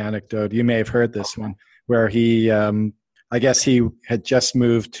Angema's anecdote. You may have heard this one, where he, I guess he had just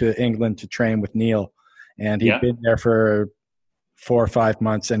moved to England to train with Neil, and he'd been there for 4 or 5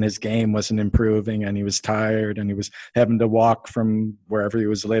 months, and his game wasn't improving, and he was tired, and he was having to walk from wherever he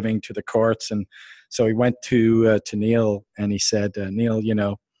was living to the courts. And so he went to Neil, and he said, Neil,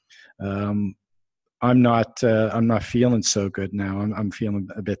 I'm not feeling so good now. I'm feeling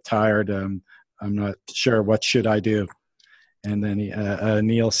a bit tired. I'm not sure, what should I do? And then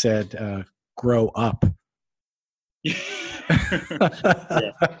Neil said, grow up.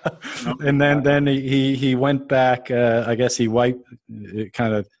 And then he went back. I guess he wiped.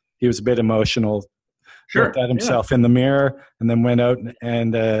 He was a bit emotional. Looked at himself in the mirror, and then went out,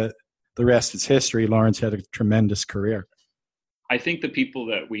 and the rest is history. Lawrence had a tremendous career. I think the people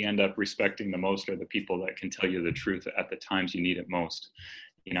that we end up respecting the most are the people that can tell you the truth at the times you need it most.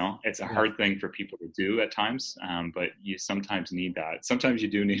 It's a hard thing for people to do at times, but you sometimes need that. Sometimes you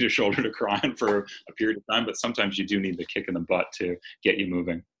do need a shoulder to cry on for a period of time, but sometimes you do need the kick in the butt to get you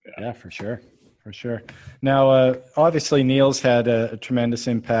moving. Yeah, for sure. Now, obviously, Neil's had a tremendous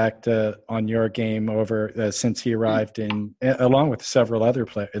impact on your game over since he arrived along with several other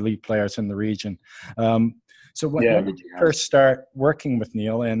elite players in the region. So when did you first start working with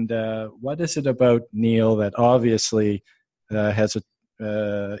Neil, and what is it about Neil that obviously has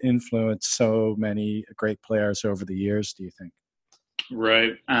influenced so many great players over the years, do you think?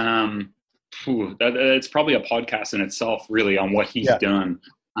 Right. It's probably a podcast in itself, really, on what he's done.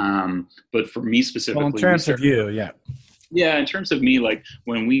 But for me specifically, in terms of you, in terms of me, like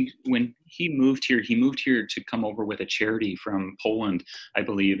when he moved here to come over with a charity from Poland, I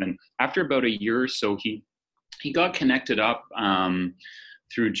believe. And after about a year or so, he got connected up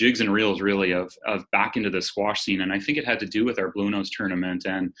through jigs and reels, really, of back into the squash scene. And I think it had to do with our Blue Nose tournament,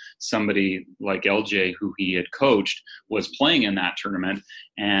 and somebody like LJ, who he had coached, was playing in that tournament.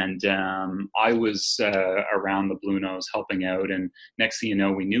 And I was around the Blue Nose helping out. And next thing you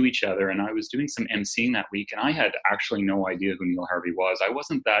know, we knew each other, and I was doing some emceeing that week. And I had actually no idea who Neil Harvey was. I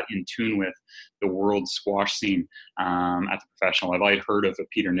wasn't that in tune with the world squash scene at the professional level. I'd heard of a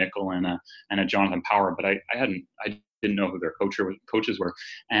Peter Nicol and a Jonathan Power, but I didn't know who their coaches were.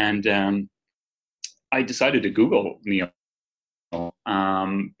 And I decided to Google Neil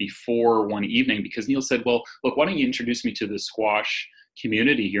before one evening, because Neil said, well, look, why don't you introduce me to the squash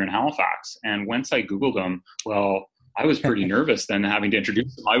community here in Halifax? And once I Googled him, well, I was pretty nervous then having to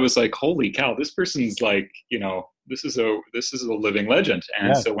introduce him. I was like, holy cow, this person's like, this is a living legend.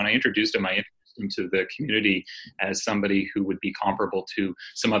 And so when I introduced him, I introduced him to the community as somebody who would be comparable to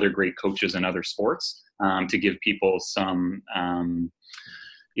some other great coaches in other sports, to give people some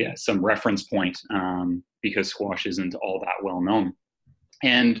reference point, because squash isn't all that well known.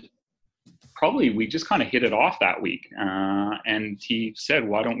 And probably we just kind of hit it off that week. And he said,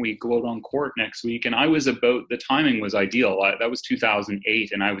 why don't we go out on court next week? And the timing was ideal. That was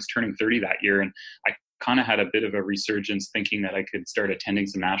 2008, and I was turning 30 that year. And I kind of had a bit of a resurgence, thinking that I could start attending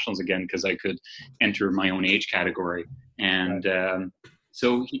some nationals again, because I could enter my own age category. And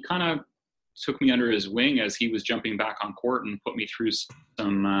So he kind of took me under his wing as he was jumping back on court and put me through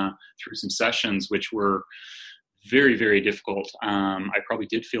some sessions, which were very, very difficult. I probably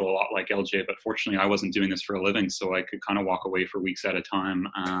did feel a lot like LJ, but fortunately I wasn't doing this for a living, so I could kind of walk away for weeks at a time.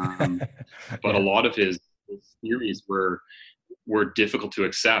 But a lot of his theories were difficult to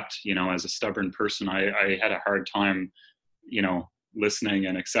accept. As a stubborn person, I had a hard time, listening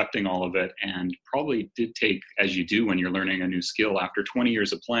and accepting all of it, and probably did take, as you do when you're learning a new skill after 20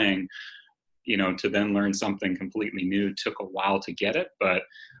 years of playing, to then learn something completely new took a while to get it. But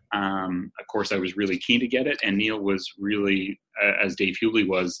of course I was really keen to get it, and Neil was really, as Dave Hubhley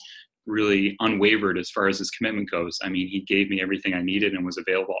was, really unwavered as far as his commitment goes. I mean, he gave me everything I needed and was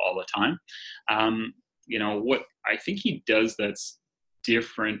available all the time. What I think he does that's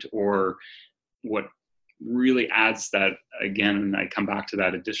different, or what really adds that, again, I come back to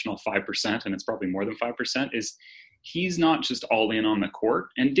that additional 5%, and it's probably more than 5%, is he's not just all in on the court.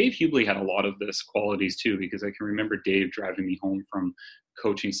 And Dave Hubhley had a lot of this qualities too, because I can remember Dave driving me home from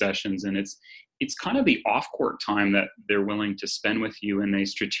coaching sessions, and it's kind of the off-court time that they're willing to spend with you, and they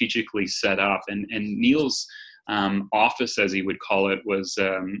strategically set up. And Neil's office, as he would call it, was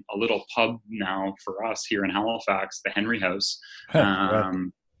a little pub now for us here in Halifax, the Henry House.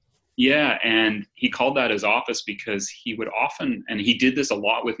 Yeah, and he called that his office because he would often, and he did this a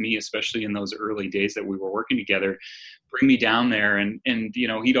lot with me, especially in those early days that we were working together, bring me down there, and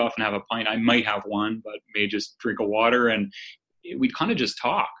he'd often have a pint. I might have one, but may just drink a water, and we'd kind of just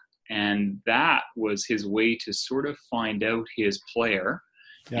talk. And that was his way to sort of find out his player.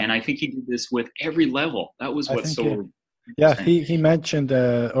 Yeah. And I think he did this with every level. That was what's so... Yeah, he mentioned,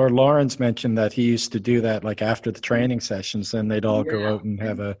 or Lawrence mentioned, that he used to do that like after the training sessions, and they'd all go out and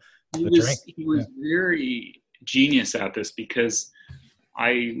have a drink. He was very genius at this, because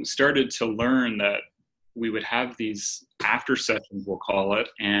I started to learn that we would have these after sessions, we'll call it,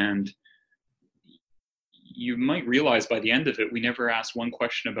 and you might realize by the end of it, we never asked one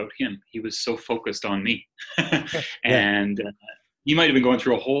question about him. He was so focused on me. And he might have been going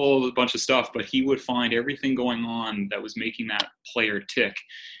through a whole bunch of stuff, but he would find everything going on that was making that player tick.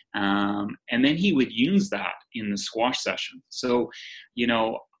 And then he would use that in the squash session. So,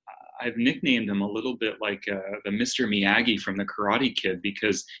 I've nicknamed him a little bit like the Mr. Miyagi from the Karate Kid,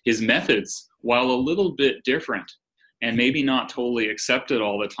 because his methods, while a little bit different and maybe not totally accepted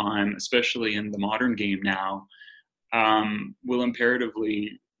all the time, especially in the modern game now, will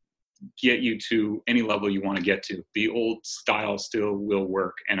imperatively get you to any level you want to get to. The old style still will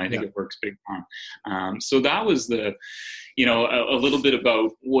work, and I think it works big time. So that was a little bit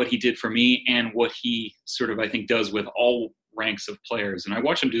about what he did for me, and what he sort of, I think, does with all ranks of players. And I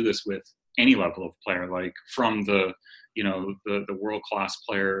watch him do this with any level of player, like from the world-class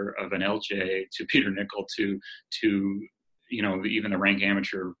player of an LJ to Peter Nicol to even the rank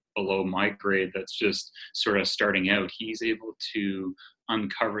amateur below my grade that's just sort of starting out. He's able to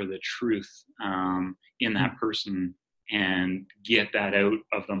uncover the truth in that person and get that out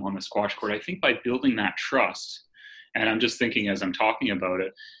of them on the squash court. I think by building that trust, and I'm just thinking as I'm talking about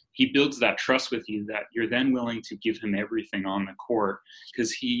it, he builds that trust with you that you're then willing to give him everything on the court,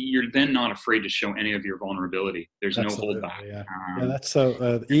 because you're then not afraid to show any of your vulnerability. There's no holdback. Yeah, that's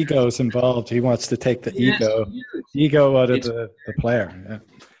so ego's involved. He wants to take the ego out of the player.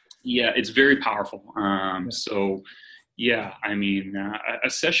 Yeah, it's very powerful. So, yeah, I mean, a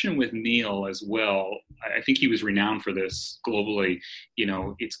session with Neil as well, I think he was renowned for this globally.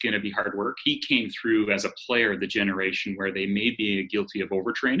 It's going to be hard work. He came through as a player of the generation where they may be guilty of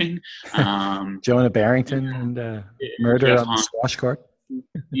overtraining. Jonah Barrington and murder on the squash court.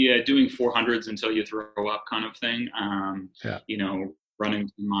 Yeah, doing 400s until you throw up kind of thing. Running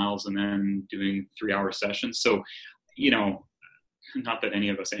 2 miles and then doing 3-hour sessions. So, not that any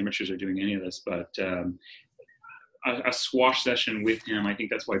of us amateurs are doing any of this, but a squash session with him, I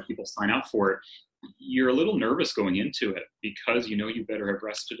think that's why people sign up for it. You're a little nervous going into it, because you better have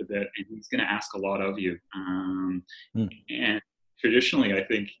rested a bit, and he's going to ask a lot of you. And traditionally, I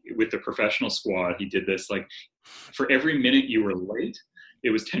think with the professional squad, he did this, like, for every minute you were late, it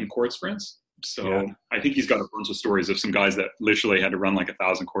was 10 court sprints. So I think he's got a bunch of stories of some guys that literally had to run like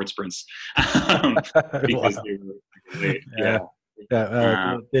 1,000 court sprints because they were late.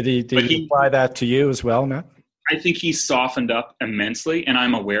 Did he apply that to you as well, Matt? I think he softened up immensely, and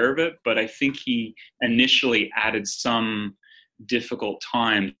I'm aware of it, but I think he initially added some difficult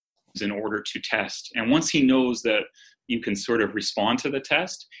times in order to test. And once he knows that you can sort of respond to the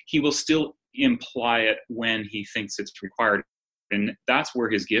test, he will still imply it when he thinks it's required. And that's where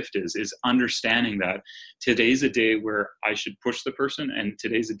his gift is understanding that today's a day where I should push the person, and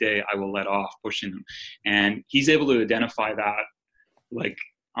today's a day I will let off pushing them. And he's able to identify that like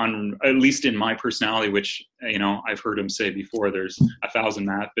on, at least in my personality, which, I've heard him say before, there's 1,000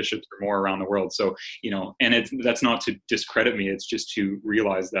 Matt Bishops or more around the world. So, and that's not to discredit me. It's just to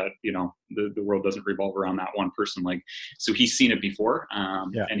realize that, the world doesn't revolve around that one person. Like, so he's seen it before.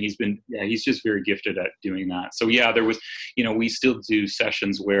 And he's just very gifted at doing that. So yeah, there was, we still do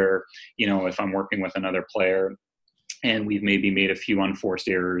sessions where, if I'm working with another player and we've maybe made a few unforced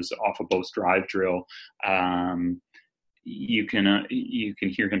errors off a Boast drive drill, you can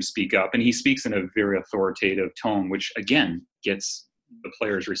hear him speak up, and he speaks in a very authoritative tone, which again gets the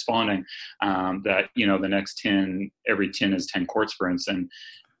players responding, that the next 10, every 10 is 10 court sprints, and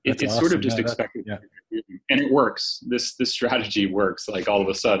it's awesome. Sort of just expected. Yeah. And it works. This strategy works. Like, all of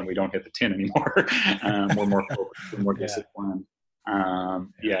a sudden we don't hit the 10 anymore. We're more focused, we're more disciplined.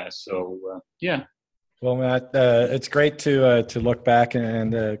 Well, Matt, it's great to look back,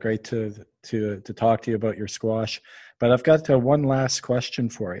 and great to talk to you about your squash. But I've got one last question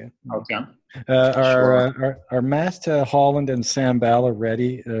for you. Okay. Are Matt Holland and Sam Balla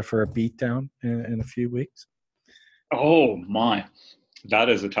ready for a beatdown in a few weeks? Oh my, that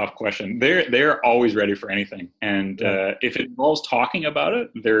is a tough question. They're always ready for anything, and if it involves talking about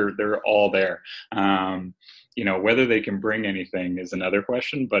it, they're all there. Whether they can bring anything is another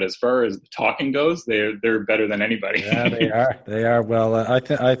question, but as far as the talking goes, they're better than anybody. Yeah, they are. They are. Well, I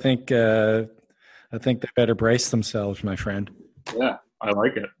think they better brace themselves, my friend. Yeah, I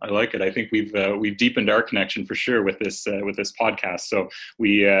like it. I think we've deepened our connection for sure with this podcast. So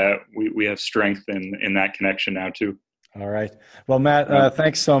we have strength in that connection now too. All right. Well, Matt,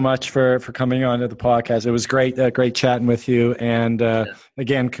 thanks so much for coming on to the podcast. It was great chatting with you. And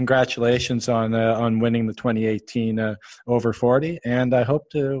again, congratulations on winning the 2018 over 40. And I hope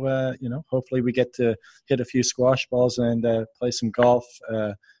to, hopefully we get to hit a few squash balls and play some golf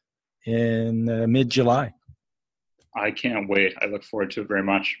in mid-July. I can't wait. I look forward to it very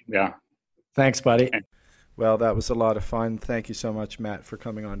much. Yeah. Thanks, buddy. Well, that was a lot of fun. Thank you so much, Matt, for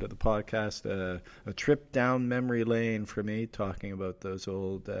coming on to the podcast. A trip down memory lane for me, talking about those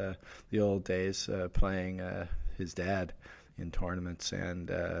the old days, playing his dad in tournaments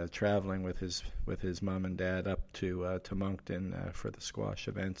and traveling with his mom and dad up to Moncton for the squash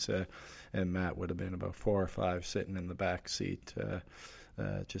events. And Matt would have been about 4 or 5, sitting in the back seat,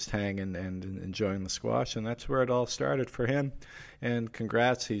 just hanging and enjoying the squash, and that's where it all started for him. And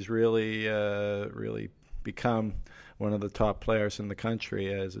congrats, he's really become one of the top players in the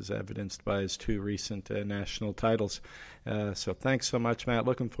country, as is evidenced by his 2 recent national titles. So thanks so much, Matt.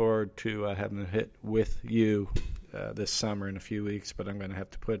 Looking forward to having a hit with you this summer in a few weeks, but I'm going to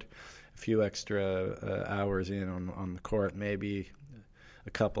have to put a few extra hours in on the court, maybe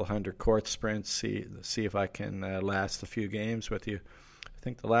a couple hundred court sprints, see if I can last a few games with you. I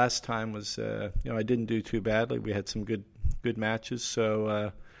think the last time was, I didn't do too badly. We had some good matches,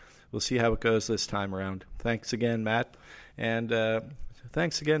 so we'll see how it goes this time around. Thanks again, Matt, and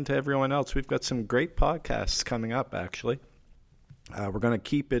thanks again to everyone else. We've got some great podcasts coming up, actually. We're going to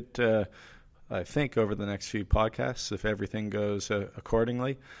keep it, I think, over the next few podcasts, if everything goes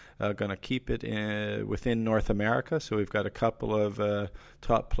accordingly. Going to keep it within North America. So we've got a couple of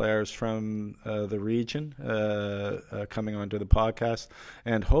top players from the region coming onto the podcast.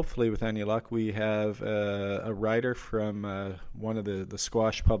 And hopefully, with any luck, we have a writer from one of the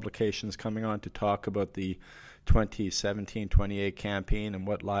squash publications coming on to talk about the 2017-28 campaign and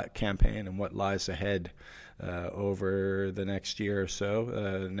what lies ahead over the next year or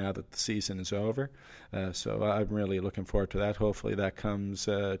so, now that the season is over. So I'm really looking forward to that. Hopefully that comes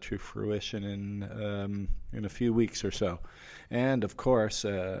to fruition in a few weeks or so. And of course,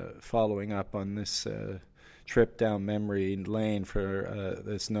 following up on this trip down memory lane for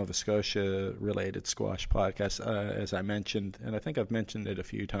this Nova Scotia related squash podcast, as I mentioned, and I think I've mentioned it a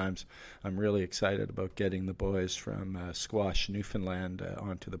few times, I'm really excited about getting the boys from Squash Newfoundland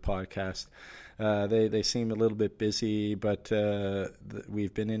onto the podcast. They seem a little bit busy, but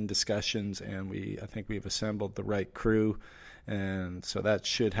we've been in discussions, and I think we've assembled the right crew, and so that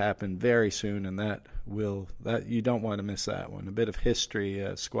should happen very soon, and that you don't want to miss that one. A bit of history,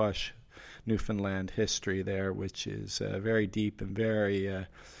 squash Newfoundland history there, which is very deep and a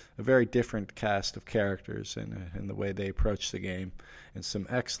very different cast of characters in the way they approach the game, and some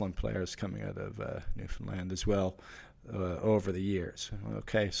excellent players coming out of Newfoundland as well over the years.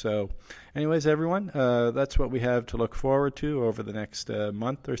 Okay, so anyways, everyone, that's what we have to look forward to over the next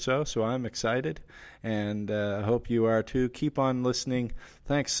month or so. So I'm excited, and I hope you are too. Keep on listening.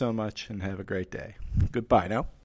 Thanks so much, and have a great day. Goodbye now.